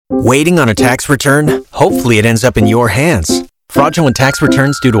Waiting on a tax return? Hopefully it ends up in your hands. Fraudulent tax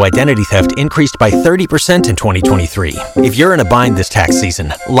returns due to identity theft increased by 30% in 2023. If you're in a bind this tax season,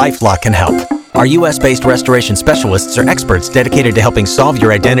 LifeLock can help. Our U.S.-based restoration specialists are experts dedicated to helping solve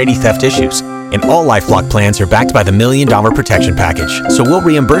your identity theft issues. And all LifeLock plans are backed by the $1 Million Protection Package. So we'll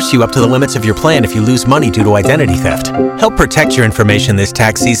reimburse you up to the limits of your plan if you lose money due to identity theft. Help protect your information this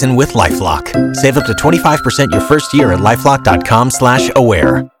tax season with LifeLock. Save up to 25% your first year at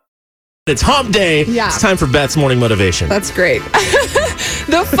LifeLock.com/aware. It's hump day. Yeah. It's time for Beth's morning motivation. That's great.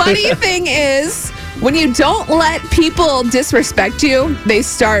 The funny thing is, when you don't let people disrespect you, they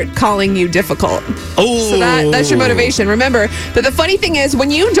start calling you difficult. Oh, So that's your motivation. Remember that the funny thing is, when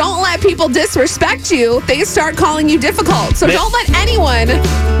you don't let people disrespect you, they start calling you difficult. So don't let anyone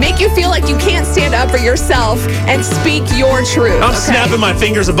make you feel like you can't stand up for yourself and speak your truth. I'm snapping my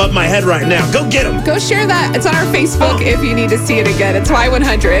fingers above my head right now. Go get them. Go share that. It's on our Facebook if you need to see it again. It's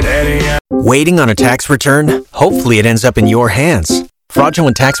Y100. Waiting on a tax return? Hopefully it ends up in your hands.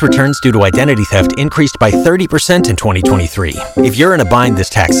 Fraudulent tax returns due to identity theft increased by 30% in 2023. If you're in a bind this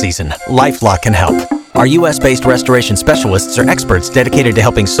tax season, LifeLock can help. Our U.S.-based restoration specialists are experts dedicated to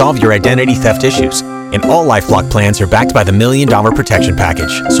helping solve your identity theft issues. And all LifeLock plans are backed by the $1 Million Protection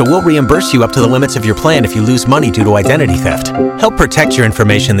Package. So we'll reimburse you up to the limits of your plan if you lose money due to identity theft. Help protect your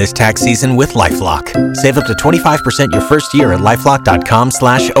information this tax season with LifeLock. Save up to 25% your first year at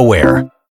LifeLock.com/aware.